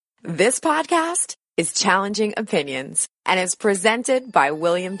This podcast is Challenging Opinions and is presented by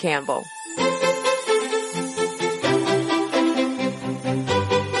William Campbell.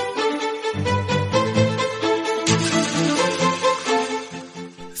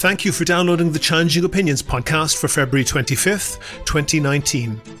 Thank you for downloading the Challenging Opinions podcast for February 25th,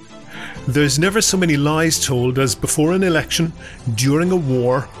 2019. There's never so many lies told as before an election, during a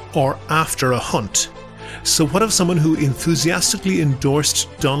war, or after a hunt. So what of someone who enthusiastically endorsed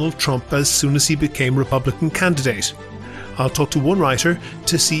Donald Trump as soon as he became Republican candidate? I'll talk to one writer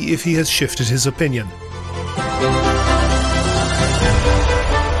to see if he has shifted his opinion.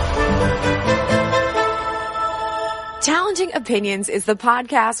 Challenging Opinions is the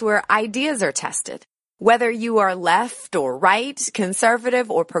podcast where ideas are tested. Whether you are left or right,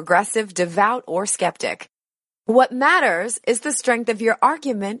 conservative or progressive, devout or skeptic. What matters is the strength of your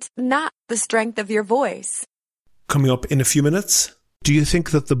argument, not the strength of your voice. Coming up in a few minutes, do you think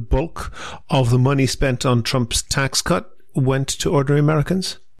that the bulk of the money spent on Trump's tax cut went to ordinary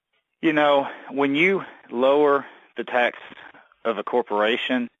Americans? You know, when you lower the tax of a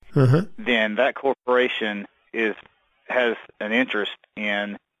corporation, then that corporation has an interest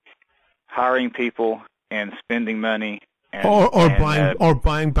in hiring people and spending money, or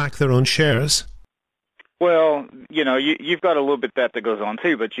buying back their own shares. Well, you know, you've got a little bit that goes on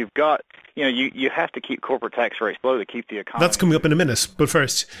too, but you've got, you know, you have to keep corporate tax rates low to keep the economy. That's coming up in a minute. But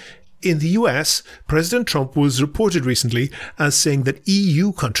first, in the US, President Trump was reported recently as saying that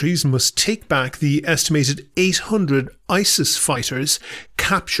EU countries must take back the estimated 800 ISIS fighters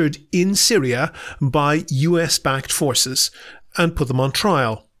captured in Syria by US-backed forces and put them on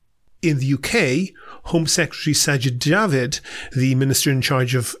trial. In the UK, Home Secretary Sajid Javid, the Minister in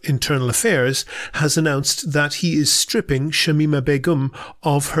charge of Internal Affairs, has announced that he is stripping Shamima Begum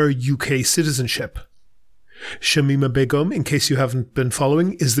of her UK citizenship. Shamima Begum, in case you haven't been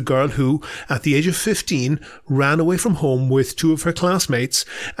following, is the girl who, at the age of 15, ran away from home with two of her classmates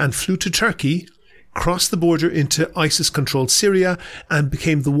and flew to Turkey, crossed the border into ISIS-controlled Syria, and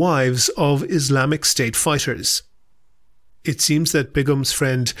became the wives of Islamic State fighters. It seems that Begum's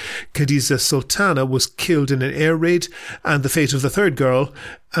friend Khadija Sultana was killed in an air raid, and the fate of the third girl,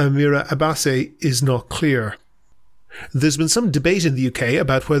 Amira Abbasi, is not clear. There's been some debate in the UK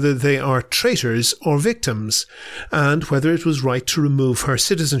about whether they are traitors or victims, and whether it was right to remove her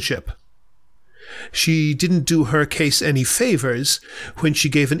citizenship. She didn't do her case any favours when she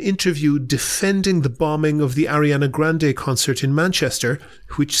gave an interview defending the bombing of the Ariana Grande concert in Manchester,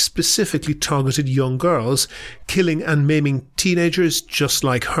 which specifically targeted young girls, killing and maiming teenagers just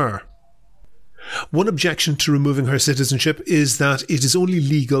like her. One objection to removing her citizenship is that it is only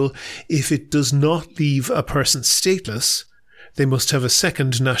legal if it does not leave a person stateless. They must have a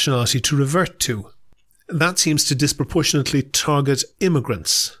second nationality to revert to. That seems to disproportionately target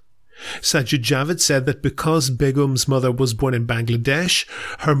immigrants. Sajid Javid said that because Begum's mother was born in Bangladesh,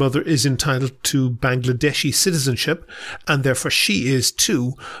 her mother is entitled to Bangladeshi citizenship, and therefore she is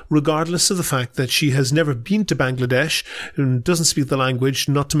too, regardless of the fact that she has never been to Bangladesh and doesn't speak the language,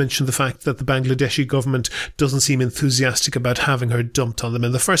 not to mention the fact that the Bangladeshi government doesn't seem enthusiastic about having her dumped on them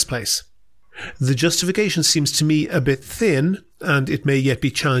in the first place. The justification seems to me a bit thin, and it may yet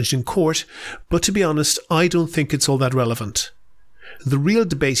be challenged in court, but to be honest, I don't think it's all that relevant. The real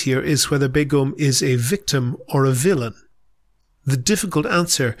debate here is whether Begum is a victim or a villain. The difficult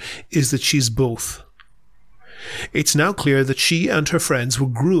answer is that she's both. It's now clear that she and her friends were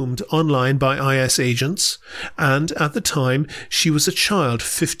groomed online by IS agents, and at the time she was a child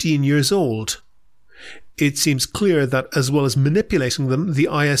 15 years old. It seems clear that as well as manipulating them, the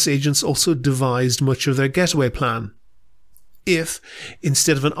IS agents also devised much of their getaway plan. If,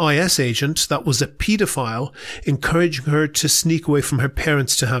 instead of an IS agent that was a paedophile encouraging her to sneak away from her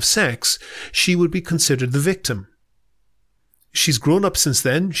parents to have sex, she would be considered the victim. She's grown up since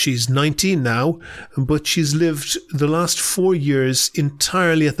then, she's 19 now, but she's lived the last 4 years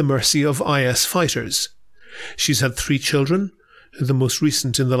entirely at the mercy of IS fighters. She's had 3 children, the most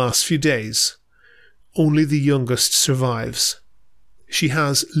recent in the last few days. Only the youngest survives. She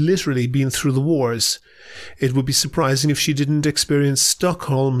has literally been through the wars. It would be surprising if she didn't experience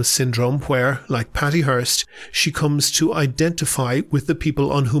Stockholm Syndrome where, like Patty Hearst, she comes to identify with the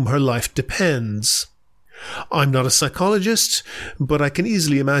people on whom her life depends. I'm not a psychologist, but I can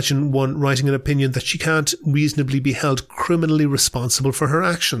easily imagine one writing an opinion that she can't reasonably be held criminally responsible for her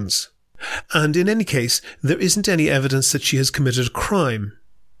actions. And in any case, there isn't any evidence that she has committed a crime.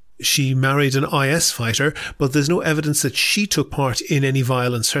 She married an IS fighter, but there's no evidence that she took part in any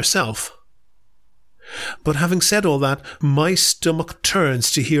violence herself. But having said all that, my stomach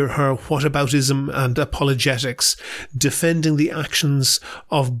turns to hear her whataboutism and apologetics, defending the actions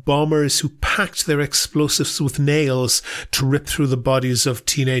of bombers who packed their explosives with nails to rip through the bodies of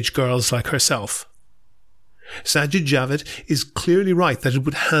teenage girls like herself. Sajid Javid is clearly right that it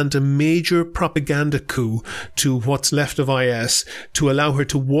would hand a major propaganda coup to what's left of IS to allow her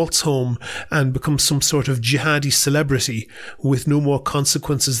to waltz home and become some sort of jihadi celebrity with no more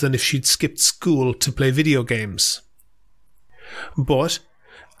consequences than if she'd skipped school to play video games. But,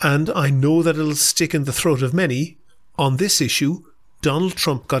 and I know that it'll stick in the throat of many, on this issue, Donald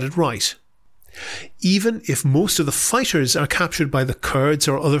Trump got it right. Even if most of the fighters are captured by the Kurds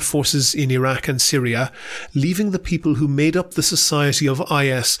or other forces in Iraq and Syria, leaving the people who made up the society of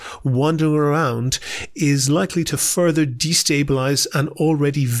IS wandering around is likely to further destabilize an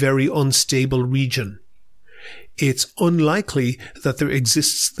already very unstable region. It's unlikely that there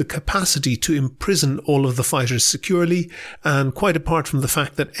exists the capacity to imprison all of the fighters securely, and quite apart from the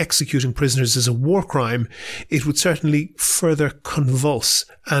fact that executing prisoners is a war crime, it would certainly further convulse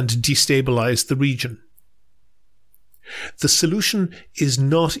and destabilize the region. The solution is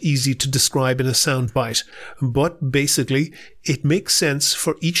not easy to describe in a soundbite, but basically it makes sense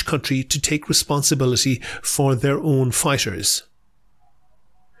for each country to take responsibility for their own fighters.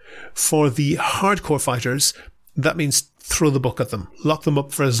 For the hardcore fighters, that means throw the book at them, lock them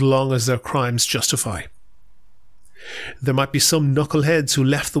up for as long as their crimes justify. There might be some knuckleheads who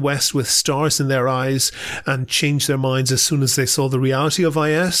left the West with stars in their eyes and changed their minds as soon as they saw the reality of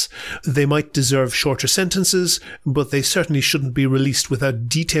IS. They might deserve shorter sentences, but they certainly shouldn't be released without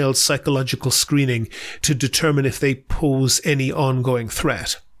detailed psychological screening to determine if they pose any ongoing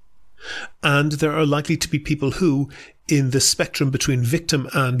threat. And there are likely to be people who, in the spectrum between victim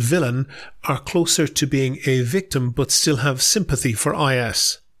and villain, are closer to being a victim but still have sympathy for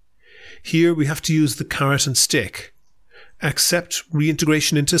IS. Here we have to use the carrot and stick. Accept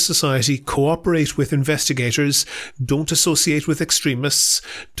reintegration into society, cooperate with investigators, don't associate with extremists,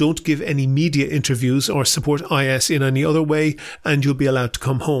 don't give any media interviews or support IS in any other way, and you'll be allowed to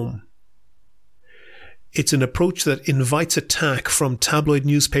come home. It's an approach that invites attack from tabloid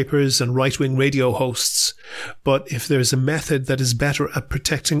newspapers and right-wing radio hosts. But if there's a method that is better at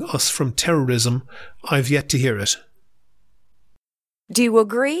protecting us from terrorism, I've yet to hear it. Do you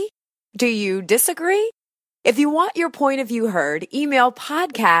agree? Do you disagree? If you want your point of view heard, email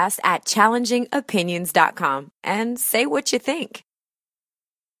podcast@challengingopinions.com and say what you think.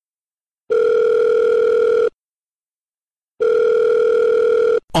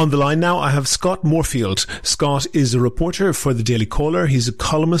 On the line now, I have Scott Morefield. Scott is a reporter for the Daily Caller. He's a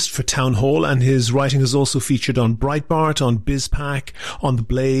columnist for Town Hall, and his writing is also featured on Breitbart, on BizPac, on The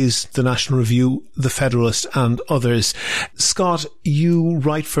Blaze, The National Review, The Federalist, and others. Scott, you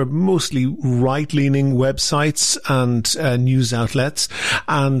write for mostly right-leaning websites and news outlets,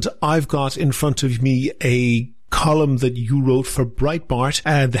 and I've got in front of me a column that you wrote for Breitbart.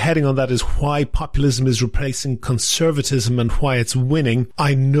 The heading on that is Why Populism is Replacing Conservatism and Why It's Winning.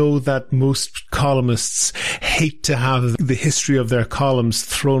 I know that most columnists hate to have the history of their columns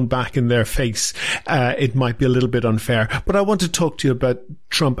thrown back in their face. It might be a little bit unfair, but I want to talk to you about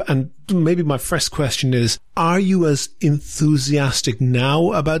Trump. And maybe my first question is, are you as enthusiastic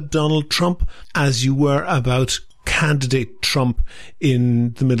now about Donald Trump as you were about candidate Trump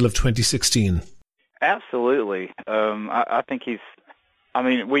in the middle of 2016? Absolutely. I think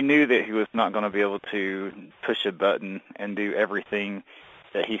we knew that he was not going to be able to push a button and do everything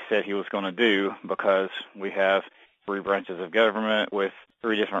that he said he was going to do, because we have 3 branches of government with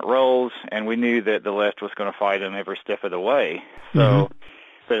 3 different roles, and we knew that the left was going to fight him every step of the way. So,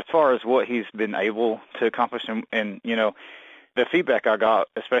 but as far as what he's been able to accomplish, and the feedback I got,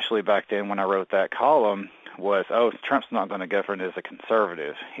 especially back then when I wrote that column, was, Trump's not going to govern as a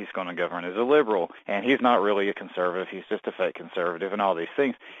conservative. He's going to govern as a liberal. And he's not really a conservative. He's just a fake conservative and all these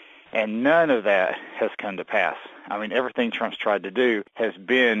things. And none of that has come to pass. I mean, everything Trump's tried to do has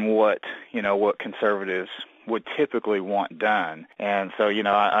been what conservatives would typically want done. And so,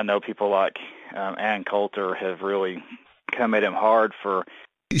 I know people like Ann Coulter have really come at him hard for...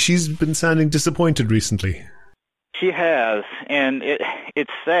 She's been sounding disappointed recently. She has. And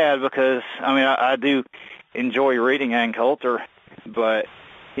it's sad because, I do enjoy reading Ann Coulter, but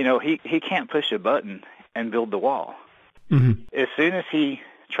he can't push a button and build the wall. As soon as he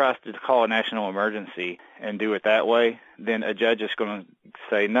tries to call a national emergency and do it that way, then a judge is going to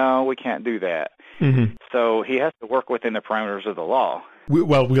say, no, we can't do that. So he has to work within the parameters of the law.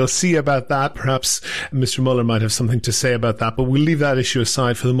 Well, we'll see about that. Perhaps Mr. Mueller might have something to say about that, but we'll leave that issue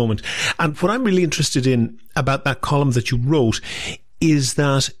aside for the moment. And what I'm really interested in about that column that you wrote is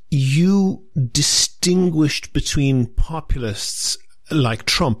that you distinguished between populists like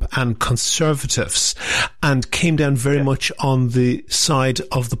Trump and conservatives and came down very much on the side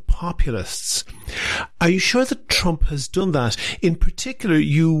of the populists. Are you sure that Trump has done that? In particular,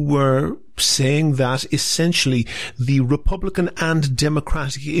 you were saying that essentially the Republican and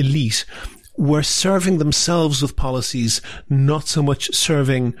Democratic elite were serving themselves with policies, not so much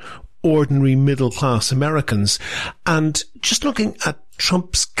serving ordinary middle-class Americans. And just looking at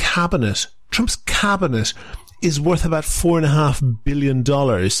Trump's cabinet is worth about $4.5 billion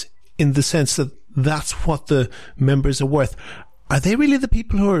in the sense that that's what the members are worth. Are they really the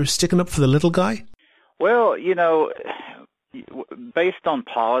people who are sticking up for the little guy? Well, based on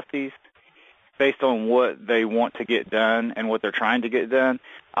policies, based on what they want to get done and what they're trying to get done,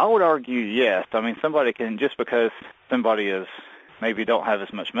 I would argue yes. I mean, somebody can, just because somebody is maybe don't have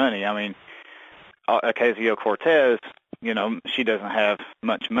as much money. I mean, Ocasio-Cortez, she doesn't have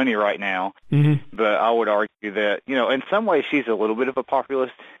much money right now, but I would argue that, in some ways she's a little bit of a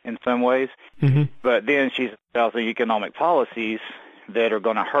populist in some ways, but then she's espousing economic policies that are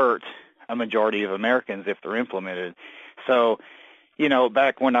going to hurt a majority of Americans if they're implemented. So,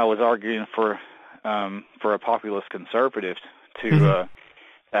 back when I was arguing for a populist conservative to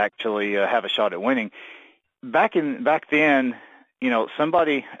actually have a shot at winning, back then,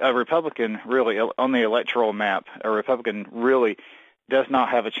 a Republican really, on the electoral map, a Republican really does not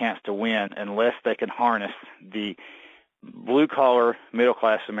have a chance to win unless they can harness the blue-collar,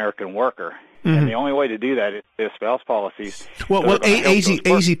 middle-class American worker. And the only way to do that is to espouse policies. Well,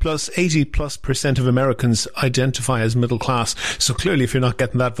 80+% of Americans identify as middle class. So clearly, if you're not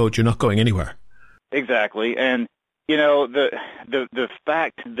getting that vote, you're not going anywhere. Exactly. And, the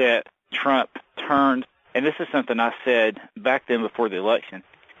fact that Trump turned, and this is something I said back then before the election,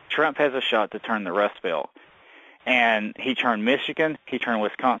 Trump has a shot to turn the Rust Belt. And he turned Michigan, he turned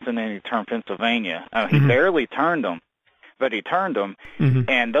Wisconsin, and he turned Pennsylvania. He barely turned them, but he turned them,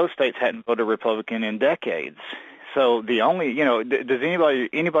 and those states hadn't voted Republican in decades. So the only, does anybody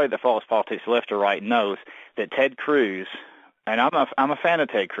that follows politics left or right knows that Ted Cruz, and I'm a fan of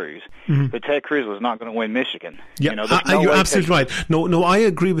Ted Cruz, but Ted Cruz was not going to win Michigan. Yeah, you're absolutely right. No, I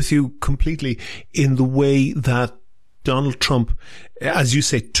agree with you completely in the way that Donald Trump, as you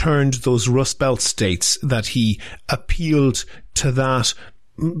say, turned those Rust Belt states, that he appealed to that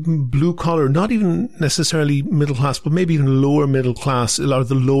blue collar, not even necessarily middle class, but maybe even lower middle class, or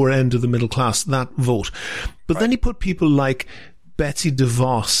the lower end of the middle class, that vote. But then he put people like Betsy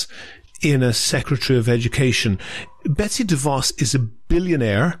DeVos in as Secretary of Education. Betsy DeVos is a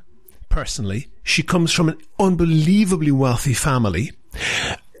billionaire, personally. She comes from an unbelievably wealthy family.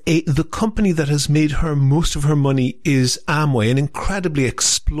 The company that has made her most of her money is Amway, an incredibly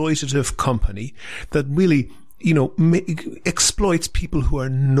exploitative company that really, exploits people who are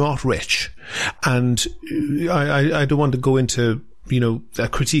not rich. And I don't want to go into, a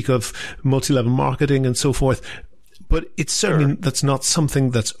critique of multi-level marketing and so forth, but it's certainly, that's not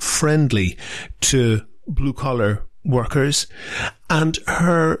something that's friendly to blue-collar workers. And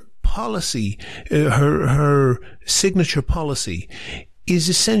her policy, her signature policy, is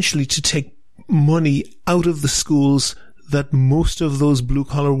essentially to take money out of the schools that most of those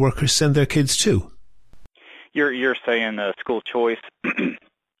blue-collar workers send their kids to. You're saying school choice,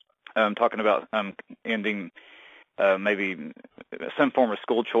 talking about ending maybe some form of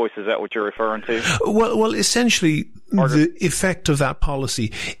school choice. Is that what you're referring to? Well, essentially, the effect of that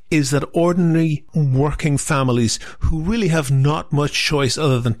policy is that ordinary working families who really have not much choice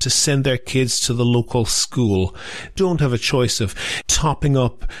other than to send their kids to the local school don't have a choice of topping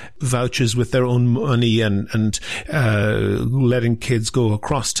up vouchers with their own money and letting kids go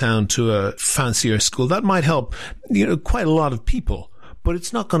across town to a fancier school. That might help, quite a lot of people. But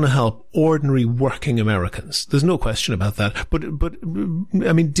it's not going to help ordinary working Americans. There's no question about that. But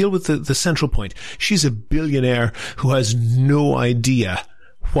I mean, deal with the central point. She's a billionaire who has no idea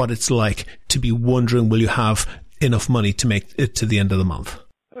what it's like to be wondering, will you have enough money to make it to the end of the month?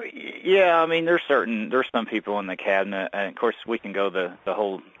 Yeah, I mean, there's some people in the cabinet, and of course we can go the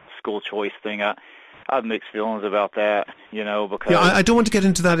whole school choice thing. I have mixed feelings about that, because... Yeah, I don't want to get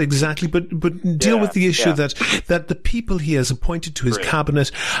into that exactly, but deal with the issue that the people he has appointed to his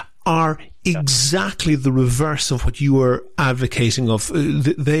cabinet are exactly the reverse of what you are advocating of.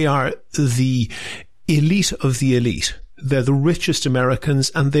 They are the elite of the elite. They're the richest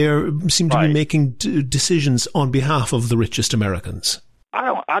Americans, and they seem to be making decisions on behalf of the richest Americans.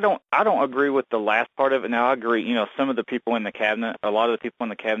 I don't agree with the last part of it. Now, I agree, some of the people in the cabinet, a lot of the people in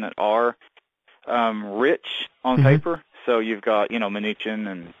the cabinet are rich on paper. So you've got,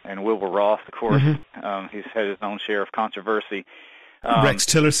 Mnuchin and Wilbur Ross, of course. He's had his own share of controversy. Rex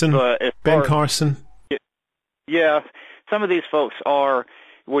Tillerson, Ben Carson. Yeah, some of these folks are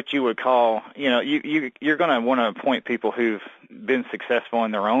what you would call, you're going to want to appoint people who've been successful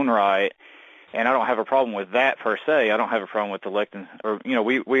in their own right, and I don't have a problem with that per se. I don't have a problem with electing, or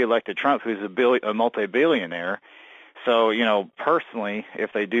we elected Trump, who's a multi-billionaire. So personally,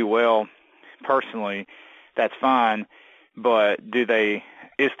 if they do well, personally, that's fine. But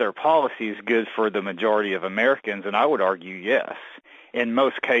is their policies good for the majority of Americans? And I would argue yes, in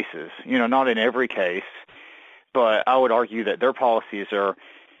most cases. Not in every case, but I would argue that their policies are.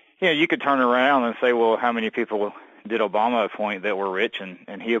 You could turn around and say, well, how many people did Obama appoint that were rich?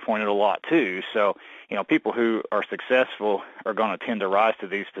 And he appointed a lot too. So, people who are successful are going to tend to rise to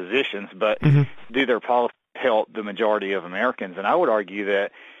these positions, but do their policies help the majority of Americans? And I would argue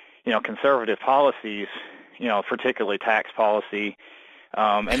that, conservative policies, particularly tax policy,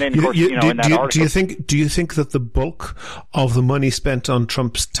 and then of course, in that article. Do you think that the bulk of the money spent on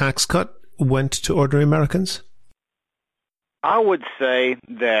Trump's tax cut went to ordinary Americans? I would say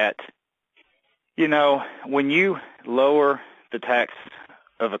that, when you lower the tax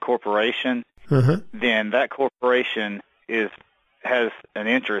of a corporation, then that corporation has an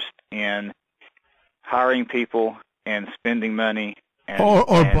interest in hiring people and spending money,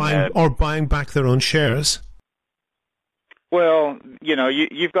 or buying back their own shares. Well,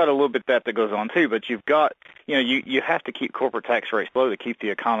 you've got a little bit that goes on too, but you've got, you have to keep corporate tax rates low to keep the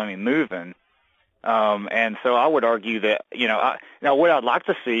economy moving. And so I would argue that, now what I'd like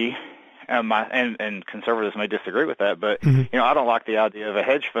to see, and conservatives may disagree with that, but, I don't like the idea of a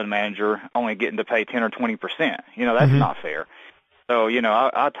hedge fund manager only getting to pay 10 or 20%. That's not fair. So,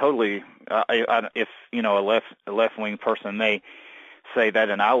 I totally, if, a left-wing person may say that,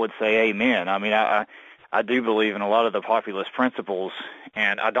 and I would say amen. I mean, I do believe in a lot of the populist principles,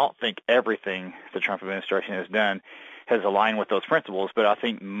 and I don't think everything the Trump administration has done has aligned with those principles, but I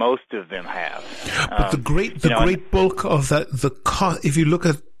think most of them have. But the great bulk of that, if you look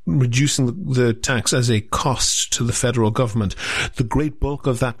at reducing the tax as a cost to the federal government, the great bulk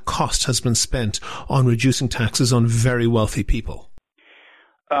of that cost has been spent on reducing taxes on very wealthy people.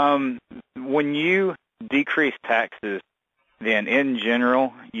 When you decrease taxes, then in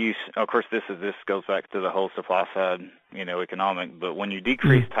general, of course, this goes back to the whole supply side, economic. But when you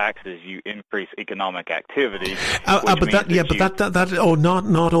decrease taxes, you increase economic activity. Not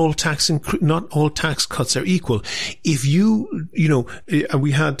all tax cuts are equal. If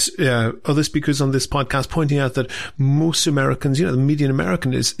we had other speakers on this podcast pointing out that most Americans, the median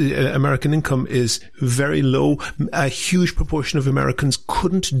American income is very low. A huge proportion of Americans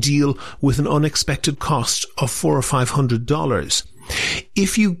couldn't deal with an unexpected cost of $400 or $500.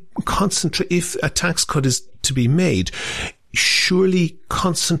 If a tax cut is to be made, surely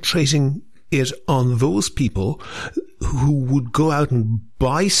concentrating it on those people who would go out and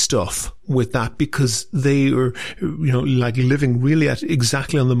buy stuff with that because they are, living really at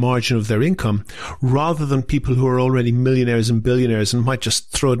exactly on the margin of their income, rather than people who are already millionaires and billionaires and might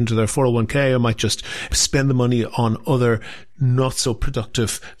just throw it into their 401k or might just spend the money on other not so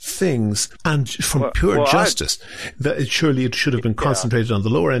productive things. And from pure justice, it should have been concentrated on the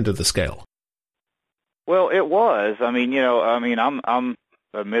lower end of the scale. Well, it was. I'm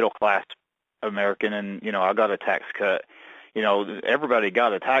a middle class American, and I got a tax cut. Everybody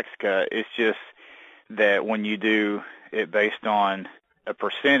got a tax cut. It's just that when you do it based on a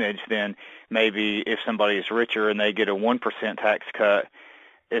percentage, then maybe if somebody is richer and they get a 1% tax cut,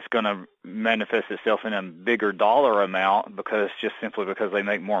 it's going to manifest itself in a bigger dollar amount just simply because they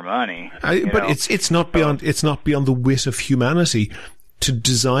make more money. But it's not beyond the wit of humanity to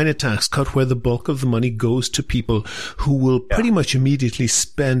design a tax cut where the bulk of the money goes to people who will pretty much immediately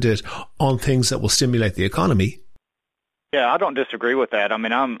spend it on things that will stimulate the economy. Yeah, I don't disagree with that. I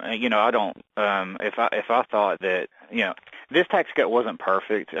mean, I don't. If I thought that, this tax cut wasn't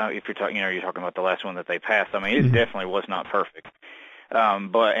perfect. If you're talking, you're talking about the last one that they passed. I mean, it definitely was not perfect.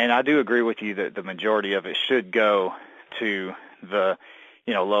 And I do agree with you that the majority of it should go to the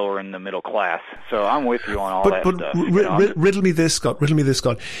lower in the middle class. So I'm with you on all that stuff. Riddle me this, Scott.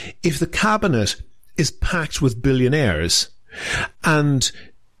 If the cabinet is packed with billionaires and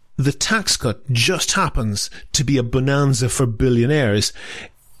the tax cut just happens to be a bonanza for billionaires,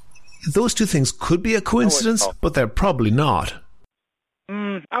 those two things could be a coincidence, but they're probably not.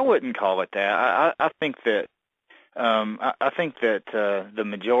 I wouldn't call it that. I think that the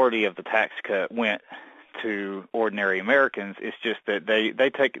majority of the tax cut went to ordinary Americans. It's just that they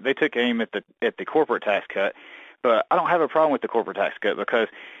took aim at the corporate tax cut. But I don't have a problem with the corporate tax cut, because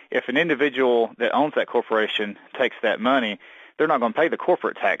if an individual that owns that corporation takes that money, they're not going to pay the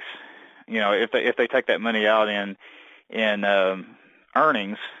corporate tax. If they take that money out in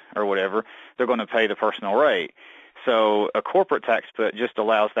earnings or whatever, they're going to pay the personal rate. So a corporate tax cut just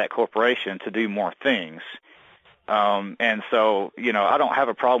allows that corporation to do more things. And so, I don't have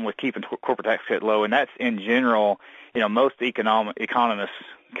a problem with keeping corporate tax cut low, and that's in general, most economists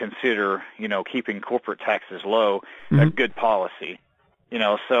consider, keeping corporate taxes low a good policy.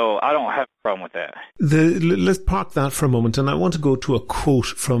 So I don't have a problem with that. Let's park that for a moment, and I want to go to a quote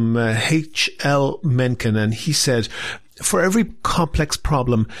from H.L. Mencken, and he said, "For every complex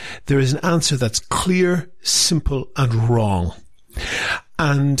problem, there is an answer that's clear, simple, and wrong."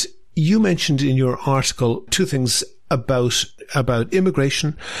 And you mentioned in your article two things about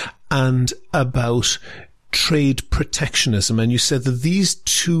immigration and about trade protectionism, and you said that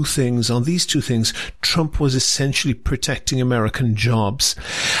on these two things, Trump was essentially protecting American jobs.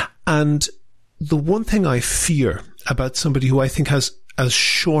 And the one thing I fear about somebody who I think has as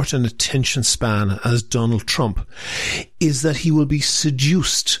short an attention span as Donald Trump is that he will be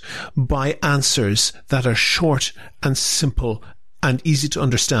seduced by answers that are short and simple and easy to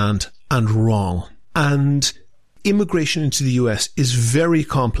understand and wrong. And immigration into the US is very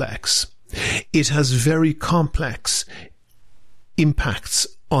complex. It has very complex impacts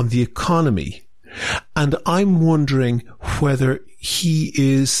on the economy. And I'm wondering whether he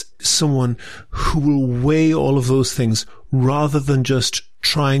is someone who will weigh all of those things rather than just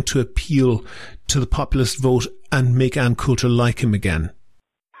trying to appeal to the populist vote and make Ann Coulter like him again.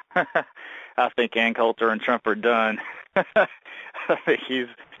 I think Ann Coulter and Trump are done. I think he's.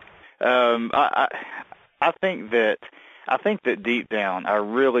 I think that deep down, I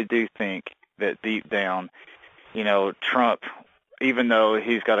really do think that deep down, Trump, even though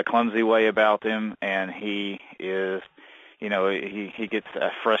he's got a clumsy way about him and he is, he gets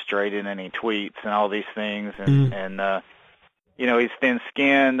frustrated and he tweets and all these things and he's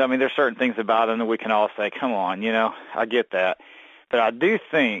thin-skinned. I mean, there's certain things about him that we can all say, come on, I get that. But I do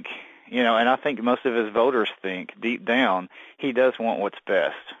think, and I think most of his voters think deep down, he does want what's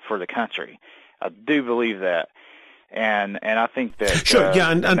best for the country. I do believe that. And I think that... Sure, yeah,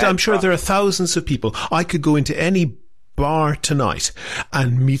 and I'm sure there are thousands of people. I could go into any bar tonight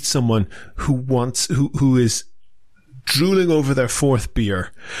and meet someone who is drooling over their fourth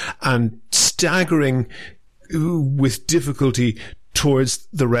beer and staggering with difficulty towards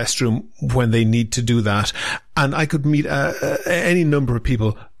the restroom when they need to do that. And I could meet any number of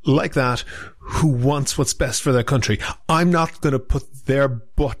people like that who wants what's best for their country. I'm not going to put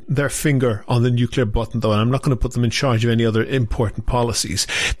their finger on the nuclear button, though, and I'm not going to put them in charge of any other important policies.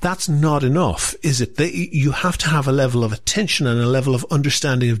 That's not enough, is it? You have to have a level of attention and a level of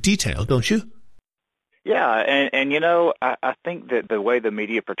understanding of detail, don't you? Yeah, and I think that the way the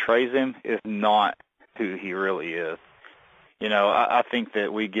media portrays him is not who he really is. I think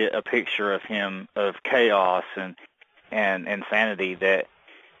that we get a picture of him of chaos and insanity that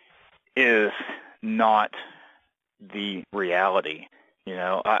is not the reality.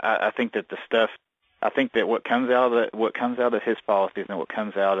 I think that what comes out of his policies and what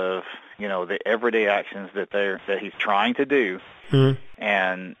comes out of the everyday actions that he's trying to do,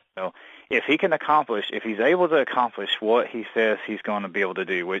 and if he's able to accomplish what he says he's going to be able to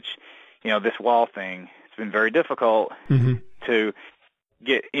do, which this wall thing, it's been very difficult to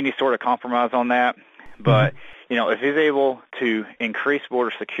get any sort of compromise on that. But if he's able to increase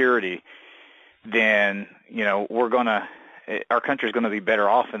border security, then our country's going to be better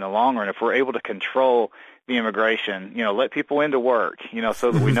off in the long run if we're able to control the immigration. Let people into work.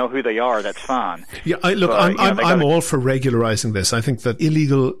 So that we know who they are. That's fine. Yeah, I'm all for regularizing this. I think that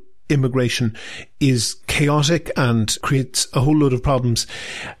illegal immigration is chaotic and creates a whole load of problems.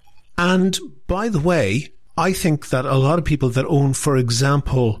 And by the way, I think that a lot of people that own, for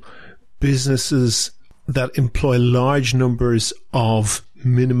example, businesses that employ large numbers of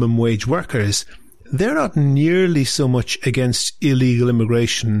minimum wage workers, they're not nearly so much against illegal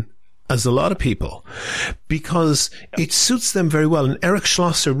immigration as a lot of people, because it suits them very well. And Eric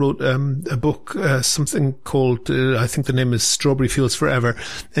Schlosser wrote a book, something called, I think the name is Strawberry Fields Forever,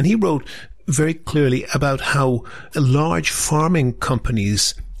 and he wrote very clearly about how large farming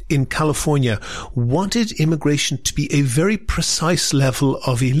companies in California wanted immigration to be a very precise level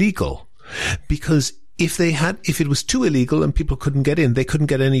of illegal, because if it was too illegal and people couldn't get in, they couldn't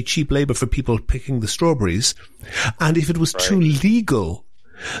get any cheap labor for people picking the strawberries. And if it was too legal,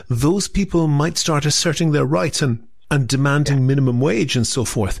 those people might start asserting their rights and demanding minimum wage and so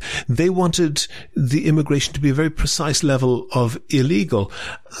forth. They wanted the immigration to be a very precise level of illegal.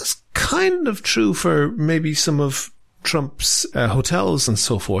 That's kind of true for maybe some of Trump's hotels and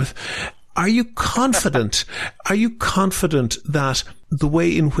so forth. Are you confident that the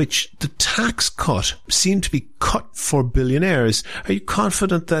way in which the tax cut seemed to be cut for billionaires. Are you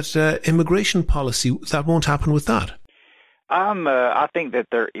confident that immigration policy, that won't happen with that? I think that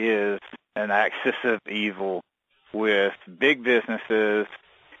there is an axis of evil with big businesses.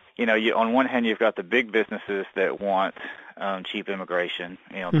 You know, on one hand, you've got the big businesses that want cheap immigration,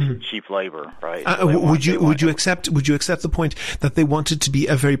 cheap labor, right? So would you accept the point that they want it to be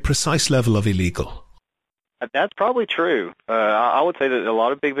a very precise level of illegal? That's probably true. I would say that a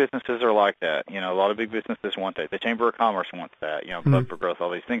lot of big businesses are like that. You know, a lot of big businesses want that. The Chamber of Commerce wants that. You know, Club for Growth,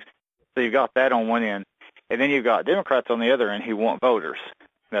 all these things. So you've got that on one end, and then you've got Democrats on the other end who want voters.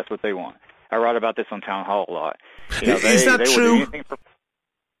 That's what they want. I write about this on Town Hall a lot. You know, is that true?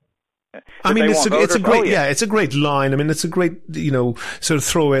 I mean, it's a great, it's a great line. I mean, it's a great, sort of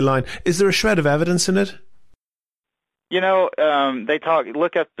throwaway line. Is there a shred of evidence in it? You know,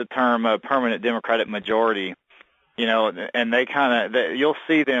 look at the term permanent Democratic majority, and they you'll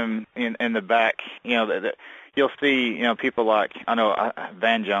see them in the back, you'll see, people like, I know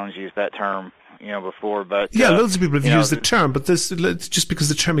Van Jones used that term, before, but... Yeah, loads of people have used the term, but this, just because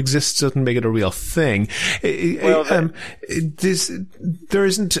the term exists doesn't make it a real thing. There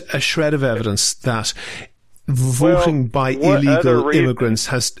isn't a shred of evidence that voting by illegal immigrants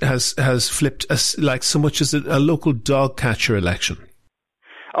has flipped so much as a local dog catcher election.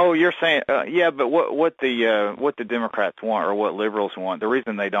 Oh, you're saying, but what the Democrats want, or what liberals want, the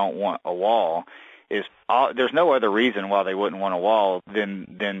reason they don't want a wall is there's no other reason why they wouldn't want a wall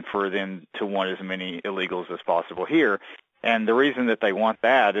than for them to want as many illegals as possible here. And the reason that they want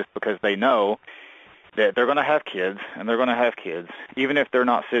that is because they know that they're going to have kids, and they're going to have kids, even if they're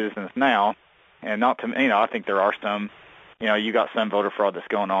not citizens now. And not to, I think there are some, you got some voter fraud that's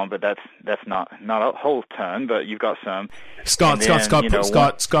going on, but that's not a whole ton, but you've got some. Scott,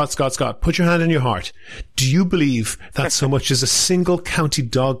 put your hand on your heart. Do you believe that so much as a single county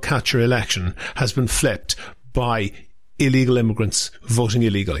dog catcher election has been flipped by illegal immigrants voting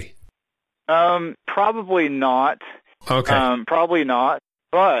illegally? Probably not. Okay. Probably not.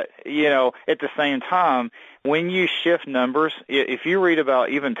 But, at the same time, when you shift numbers, if you read about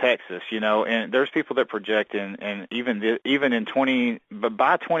even Texas, and there's people that project and even but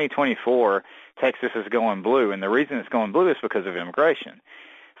by 2024, Texas is going blue, and the reason it's going blue is because of immigration.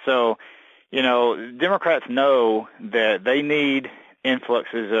 So, Democrats know that they need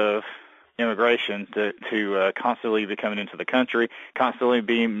influxes of immigration to constantly be coming into the country, constantly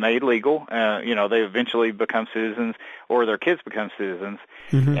being made legal. They eventually become citizens, or their kids become citizens.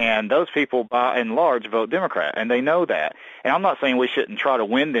 Mm-hmm. And those people, by and large, vote Democrat, and they know that. And I'm not saying we shouldn't try to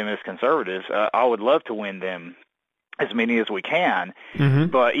win them as conservatives. I would love to win them as many as we can. Mm-hmm.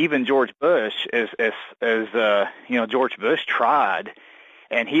 But even George Bush, George Bush tried,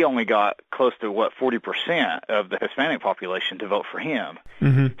 and he only got close to 40% of the Hispanic population to vote for him.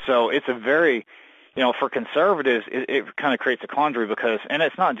 Mm-hmm. So it's a very, for conservatives, it kind of creates a quandary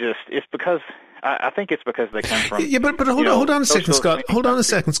it's because I think it's because they come from... Yeah, but hold on a second, Scott. Hold on a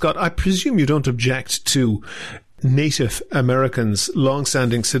second, Scott. I presume you don't object to Native Americans,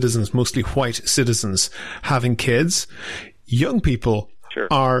 long-standing citizens, mostly white citizens, having kids. Young people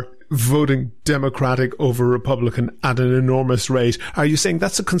are voting Democratic over Republican at an enormous rate. Are you saying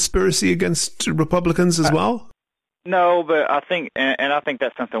that's a conspiracy against Republicans as well? No, but I think, and I think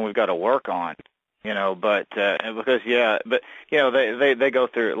that's something we've got to work on. But because they go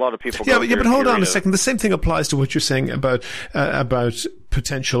through, a lot of people. But hold on a second. The same thing applies to what you're saying about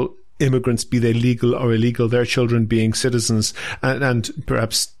potential immigrants, be they legal or illegal, their children being citizens, and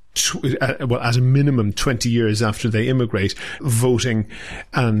perhaps at a minimum 20 years after they immigrate, voting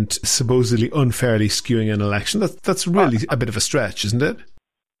and supposedly unfairly skewing an election. That's really a bit of a stretch, isn't it?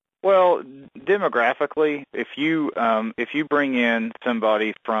 Well, demographically, if you bring in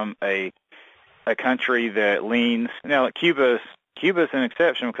somebody from a country that leans, Cuba's an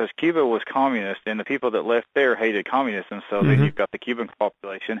exception because Cuba was communist, and the people that left there hated communism. So then you've got the Cuban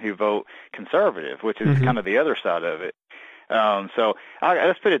population who vote conservative, which is kind of the other side of it. So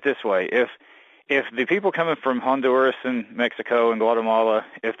let's put it this way: if the people coming from Honduras and Mexico and Guatemala,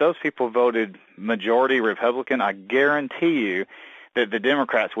 if those people voted majority Republican, I guarantee you that the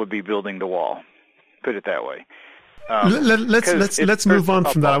Democrats would be building the wall. Put it that way. Let's move on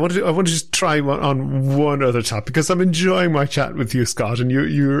from that. I want to just try on one other topic because I'm enjoying my chat with you, Scott, and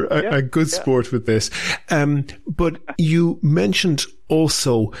you're a good sport with this. But you mentioned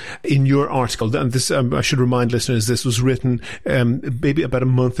also in your article, and this I should remind listeners, this was written maybe about a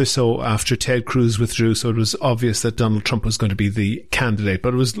month or so after Ted Cruz withdrew, so it was obvious that Donald Trump was going to be the candidate,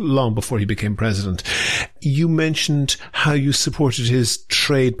 but it was long before he became president. You mentioned how you supported his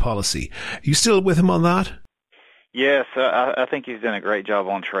trade policy. Are you still with him on that? Yes, I think he's done a great job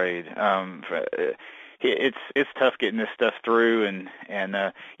on trade. It's tough getting this stuff through,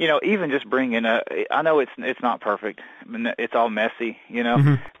 and even just bringing I know it's not perfect, it's all messy,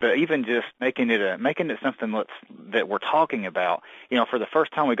 but even just making it something that we're talking about. For the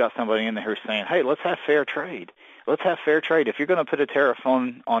first time, we got somebody in there who's saying, "Hey, let's have fair trade. Let's have fair trade. If you're going to put a tariff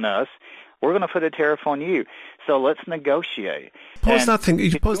on us, we're going to put a tariff on you. So let's negotiate." Pause that,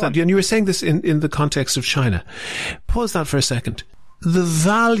 and you were saying this in the context of China. Pause that for a second. The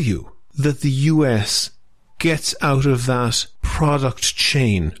value that the US gets out of that product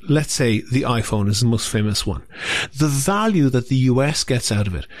chain, let's say the iPhone is the most famous one, the value that the US gets out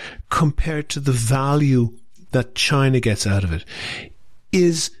of it compared to the value that China gets out of it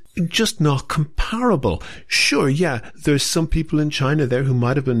is just not comparable. Sure, yeah, there's some people in China there who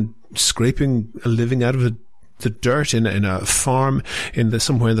might have been scraping a living out of the dirt in a farm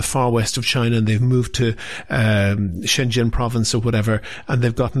somewhere in the far west of China, and they've moved to Shenzhen province or whatever, and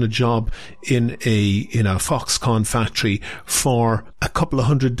they've gotten a job in a Foxconn factory for a couple of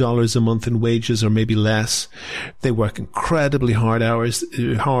 $100 a month in wages, or maybe less. They work incredibly hard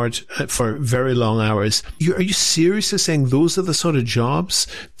for very long hours. Are you seriously saying those are the sort of jobs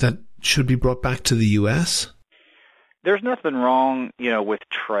that should be brought back to the US? There's nothing wrong, with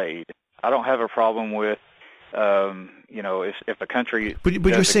trade. I don't have a problem with if a country. But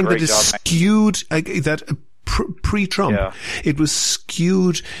you're saying that it's skewed, that pre-Trump, it was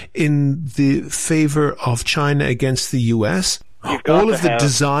skewed in the favor of China against the US. All of the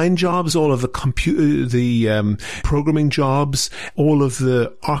design jobs, all of the programming jobs, all of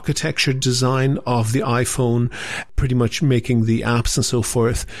the architecture design of the iPhone, pretty much making the apps and so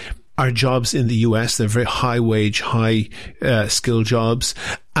forth, are jobs in the US. They're very high wage, high skill jobs,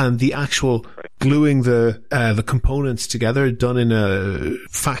 and the actual gluing the components together, done in a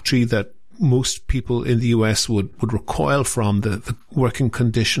factory that most people in the US would recoil from, the working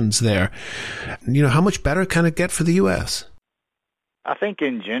conditions there. How much better can it get for the US? I think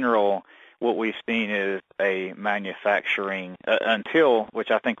in general, what we've seen is a manufacturing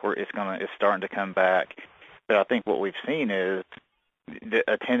which I think it's starting to come back. But I think what we've seen is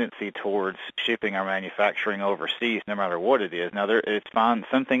a tendency towards shipping our manufacturing overseas, no matter what it is. Now, it's fine.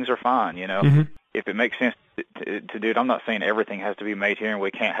 Some things are fine, Mm-hmm. If it makes sense to do it. I'm not saying everything has to be made here and we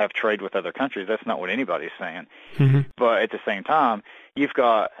can't have trade with other countries. That's not what anybody's saying. Mm-hmm. But at the same time,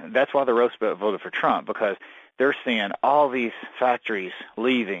 that's why the Rust Belt voted for Trump, because they're seeing all these factories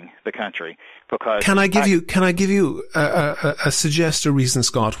leaving the country. Because Can I give you suggest a reason,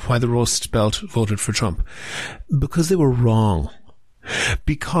 Scott, why the Rust Belt voted for Trump? Because they were wrong.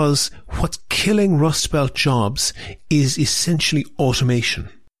 Because what's killing Rust Belt jobs is essentially automation.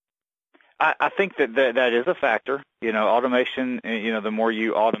 I think that is a factor. Automation, the more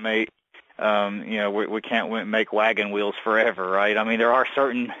you automate, we can't make wagon wheels forever, right? I mean, there are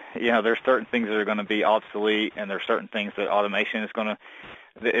certain things that are going to be obsolete, and there are certain things that automation is going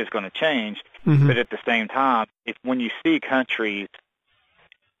to change. Mm-hmm. But at the same time, when you see countries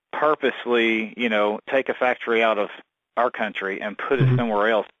purposely, take a factory out of our country and put it somewhere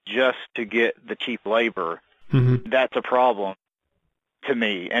else just to get the cheap labor, that's a problem to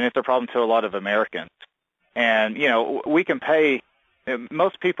me, and it's a problem to a lot of Americans. And, we can pay,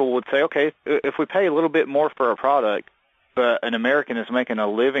 most people would say, okay, if we pay a little bit more for a product, but an American is making a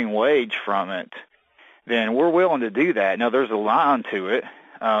living wage from it, then we're willing to do that. Now, there's a line to it,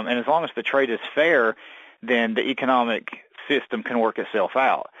 and as long as the trade is fair, then the economic system can work itself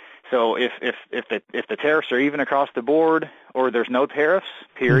out. So if the tariffs are even across the board, or there's no tariffs,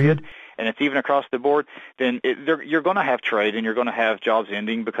 period, and it's even across the board, then you're going to have trade, and you're going to have jobs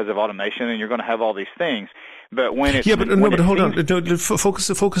ending because of automation, and you're going to have all these things. But when it's hold on,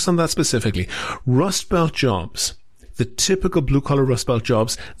 focus on that specifically. Rust Belt jobs, the typical blue collar Rust Belt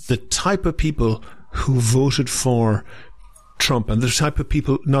jobs, the type of people who voted for Trump, and the type of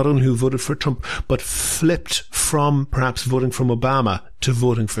people not only who voted for Trump but flipped from perhaps voting from Obama to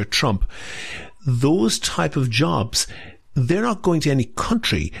voting for Trump. Those type of jobs, they're not going to any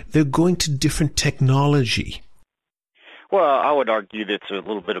country. They're going to different technology. Well, I would argue that it's a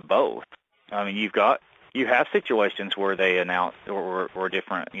little bit of both. I mean, you have situations where they announce, or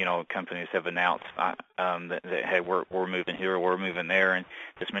different, companies have announced that hey, we're moving here, or we're moving there, and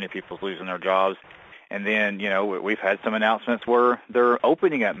this many people's losing their jobs. And then, we've had some announcements where they're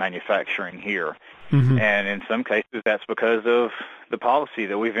opening up manufacturing here. Mm-hmm. And in some cases, that's because of the policy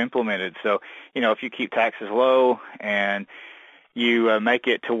that we've implemented. So, if you keep taxes low and you make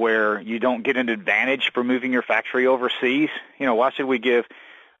it to where you don't get an advantage for moving your factory overseas, why should we give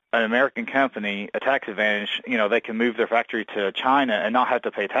an American company a tax advantage, they can move their factory to China and not have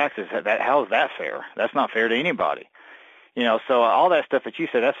to pay taxes. How is that fair? That's not fair to anybody. So all that stuff that you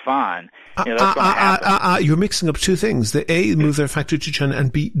said, that's fine. That's going to happen. You're mixing up two things. They, A, move their factory to China,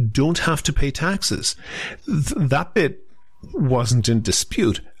 and B, don't have to pay taxes. That bit wasn't in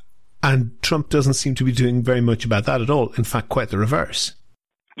dispute. And Trump doesn't seem to be doing very much about that at all. In fact, quite the reverse.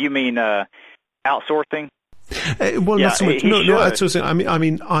 You mean outsourcing? Not so much. No, outsourcing.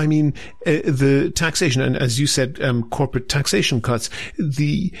 I mean, the taxation, and as you said, corporate taxation cuts.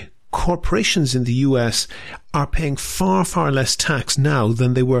 The corporations in the U.S. are paying far, far less tax now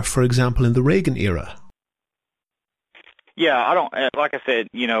than they were, for example, in the Reagan era. Yeah, I don't. Like I said,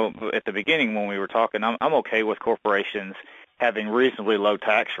 at the beginning when we were talking, I'm okay with corporations having reasonably low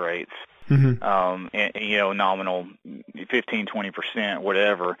tax rates. And, nominal 15, 20%,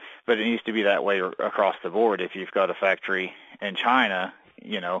 whatever. But it needs to be that way across the board. If you've got a factory in China,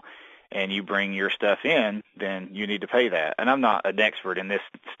 and you bring your stuff in, then you need to pay that. And I'm not an expert in this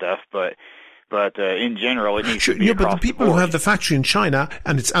stuff, but in general, it needs to be across the board. But the people who have the factory in China,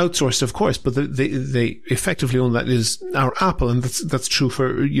 and it's outsourced, of course, but they effectively own that, is our Apple, and that's true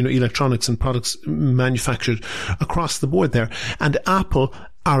for electronics and products manufactured across the board there. And Apple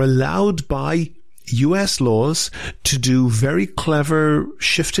are allowed by US laws to do very clever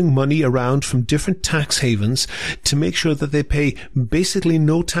shifting money around from different tax havens to make sure that they pay basically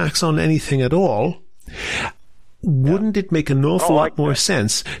no tax on anything at all. Wouldn't it make an awful lot more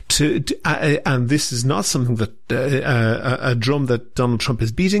sense to and this is not something that a drum that Donald Trump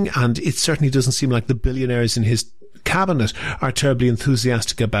is beating, and it certainly doesn't seem like the billionaires in his cabinet are terribly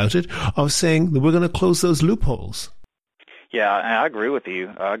enthusiastic about it, of saying that we're going to close those loopholes. Yeah, I agree with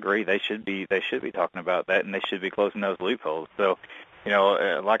you. I agree. They should be talking about that, and they should be closing those loopholes. So,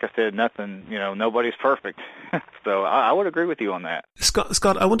 like I said, nobody's perfect. So I would agree with you on that.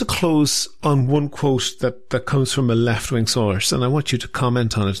 Scott, I want to close on one quote that comes from a left-wing source, and I want you to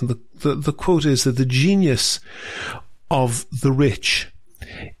comment on it. And the quote is that the genius of the rich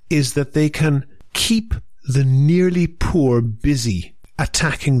is that they can keep the nearly poor busy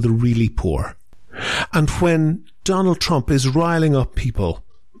attacking the really poor. And when Donald Trump is riling up people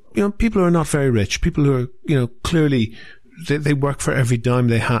who are not very rich, people who are, clearly they work for every dime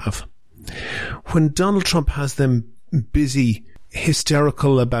they have. When Donald Trump has them busy,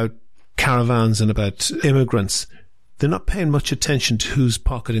 hysterical about caravans and about immigrants, they're not paying much attention to who's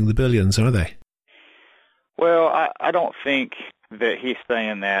pocketing the billions, are they? Well, I don't think that he's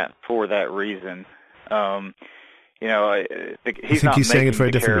saying that for that reason. He's saying it for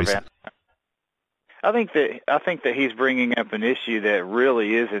a different reason. I think that he's bringing up an issue that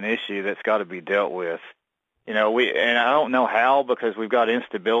really is an issue that's got to be dealt with. And I don't know how, because we've got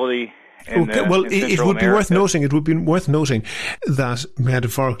instability. It would be worth noting. It would be worth noting that,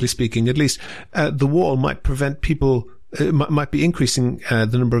 metaphorically speaking, at least, the wall might prevent people. Might be increasing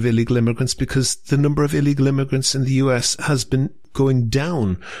the number of illegal immigrants, because the number of illegal immigrants in the U.S. has been going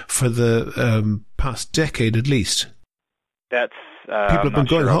down for the past decade at least. That's people have been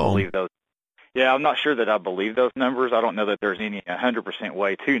going home. Yeah, I'm not sure that I believe those numbers. I don't know that there's any 100%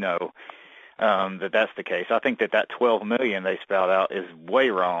 way to know that that's the case. I think that 12 million they spout out is way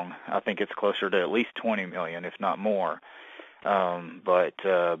wrong. I think it's closer to at least 20 million, if not more. But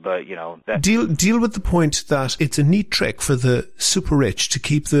that deal with the point that it's a neat trick for the super rich to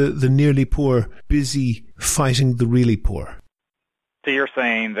keep the nearly poor busy fighting the really poor. So you're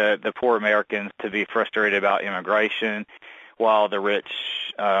saying that the poor Americans to be frustrated about immigration, while the rich,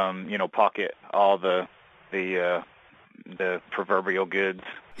 pocket all the proverbial goods,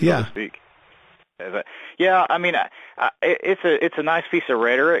 so to speak. Yeah, I mean, it's a nice piece of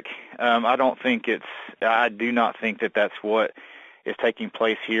rhetoric. I do not think that that's what is taking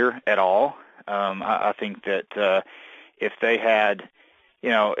place here at all. I think that if they had,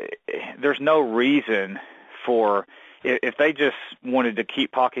 there's no reason for. If they just wanted to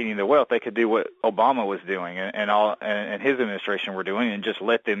keep pocketing the wealth, they could do what Obama was doing and his administration were doing, and just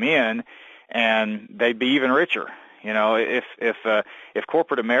let them in, and they'd be even richer. If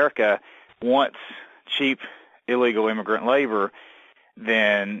corporate America wants cheap illegal immigrant labor,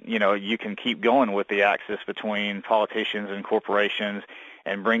 then you can keep going with the axis between politicians and corporations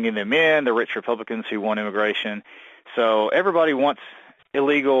and bringing them in, the rich Republicans who want immigration. So everybody wants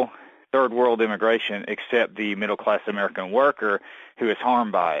illegal third world immigration except the middle-class American worker who is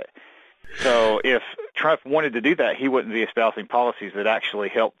harmed by it. So if Trump wanted to do that, he wouldn't be espousing policies that actually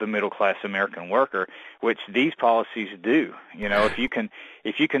help the middle-class American worker, which these policies do. If you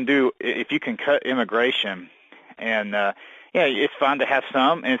can cut immigration and yeah, it's fine to have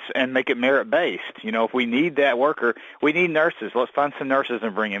some and make it merit-based. If we need that worker, we need nurses. Let's find some nurses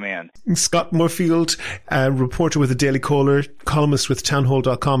and bring them in. Scott Morefield, reporter with the Daily Caller, columnist with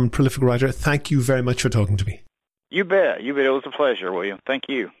townhall.com, and prolific writer, thank you very much for talking to me. You bet. It was a pleasure, William. Thank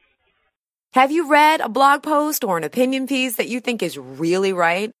you. Have you read a blog post or an opinion piece that you think is really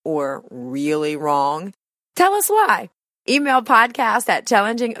right or really wrong? Tell us why. Email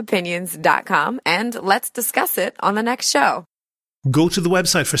podcast@challengingopinions.com and let's discuss it on the next show. Go to the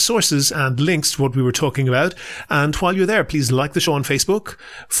website for sources and links to what we were talking about. And while you're there, please like the show on Facebook,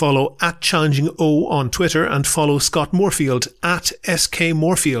 follow @ChallengingO on Twitter, and follow Scott Morefield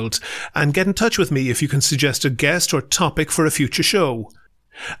 @SKMorefield. And get in touch with me if you can suggest a guest or topic for a future show.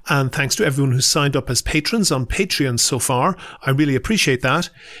 And thanks to everyone who's signed up as patrons on Patreon so far. I really appreciate that.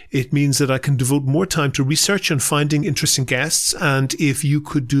 It means that I can devote more time to research and finding interesting guests. And if you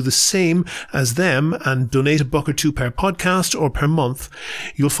could do the same as them and donate $1 or $2 per podcast or per month,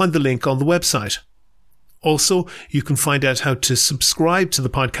 you'll find the link on the website. Also, you can find out how to subscribe to the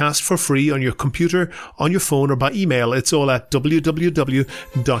podcast for free on your computer, on your phone, or by email. It's all at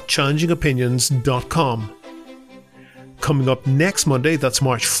www.challengingopinions.com. Coming up next Monday, that's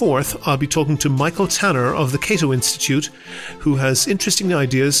March 4th, I'll be talking to Michael Tanner of the Cato Institute, who has interesting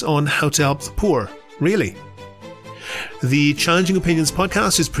ideas on how to help the poor. Really. The Challenging Opinions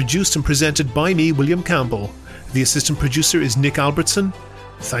podcast is produced and presented by me, William Campbell. The assistant producer is Nick Albertson.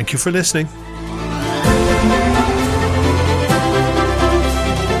 Thank you for listening.